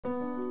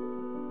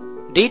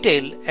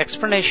Detailed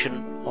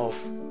explanation of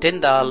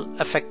Tyndall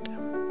effect.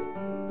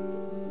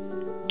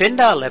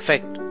 Tyndall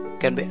effect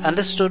can be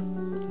understood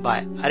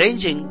by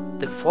arranging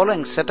the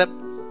following setup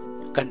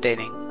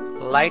containing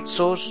light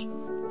source,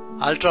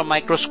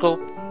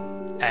 ultramicroscope,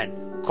 and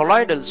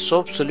colloidal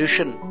soap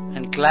solution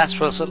in glass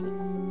vessel,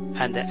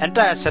 and the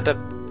entire setup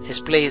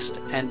is placed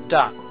in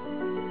dark.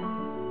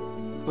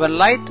 When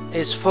light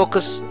is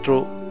focused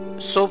through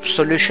soap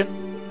solution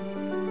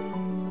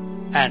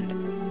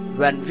and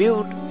when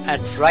viewed at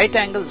right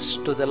angles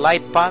to the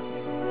light path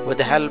with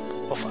the help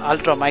of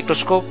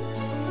ultramicroscope,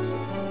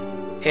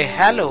 a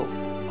halo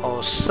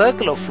or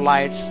circle of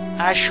lights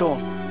as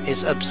shown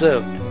is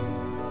observed.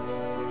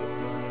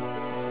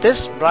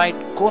 This bright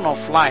cone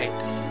of light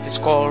is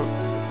called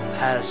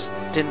as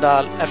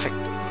Tyndall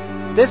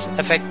effect. This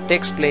effect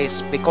takes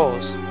place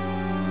because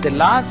the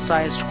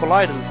large-sized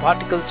colloidal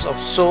particles of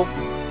soap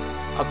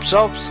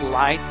absorbs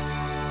light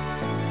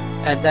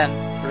and then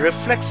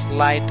reflects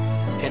light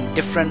in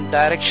different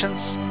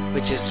directions,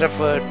 which is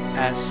referred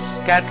as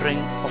scattering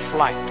of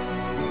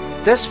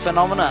light. This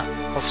phenomena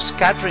of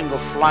scattering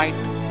of light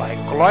by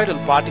colloidal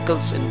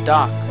particles in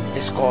dark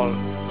is called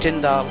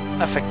Tyndall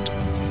effect.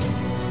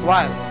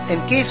 While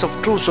in case of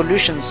true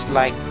solutions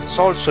like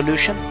salt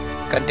solution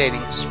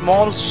containing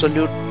small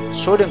solute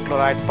sodium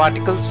chloride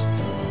particles,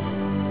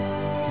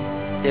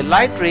 the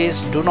light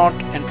rays do not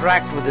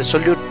interact with the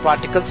solute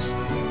particles,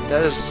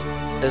 thus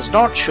does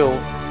not show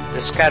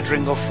the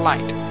scattering of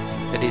light.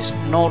 There is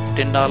no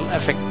Tyndall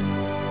effect.